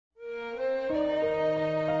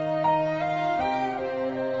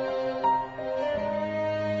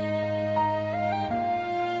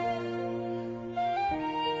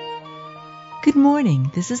Good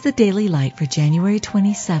morning. This is the Daily Light for January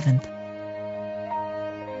 27th.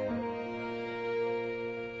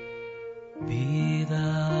 Be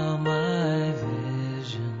thou my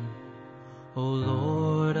vision, O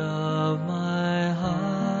Lord of my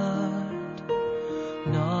heart,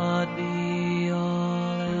 not be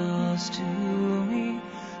all else to me,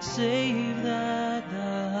 save that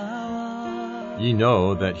thou art. Ye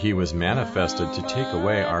know that he was manifested to take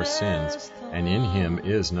away our sins, and in him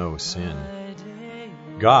is no sin.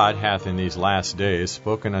 God hath in these last days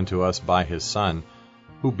spoken unto us by his Son,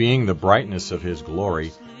 who being the brightness of his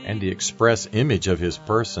glory, and the express image of his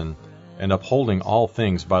person, and upholding all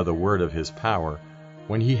things by the word of his power,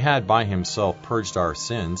 when he had by himself purged our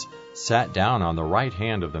sins, sat down on the right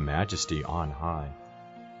hand of the Majesty on high.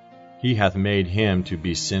 He hath made him to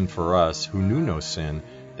be sin for us, who knew no sin,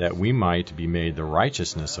 that we might be made the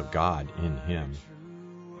righteousness of God in him.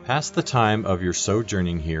 Pass the time of your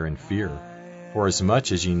sojourning here in fear,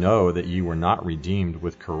 forasmuch as ye know that ye were not redeemed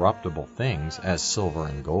with corruptible things, as silver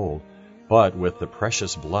and gold, but with the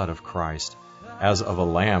precious blood of Christ, as of a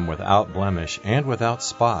lamb without blemish and without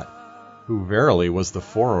spot, who verily was the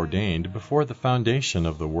foreordained before the foundation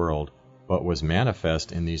of the world, but was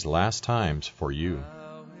manifest in these last times for you.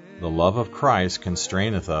 The love of Christ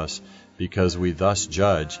constraineth us, because we thus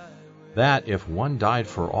judge, that if one died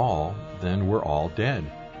for all, then were all dead,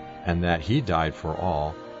 and that he died for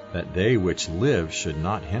all, that they which live should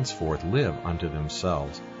not henceforth live unto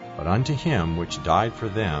themselves, but unto him which died for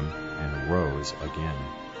them and rose again.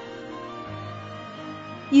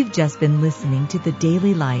 You've just been listening to the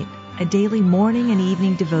Daily Light, a daily morning and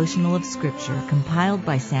evening devotional of Scripture compiled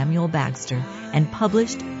by Samuel Bagster and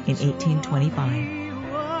published in 1825.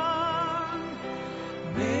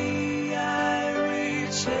 May I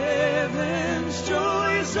reach heaven's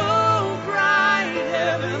joy, so bright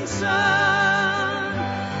heaven's sun.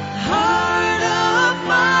 Heart of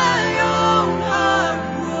my own heart,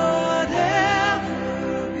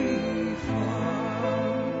 whatever befall,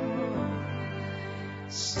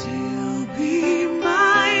 still be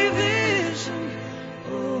my vision,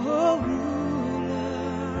 O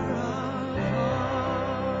ruler of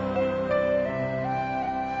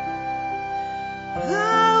all.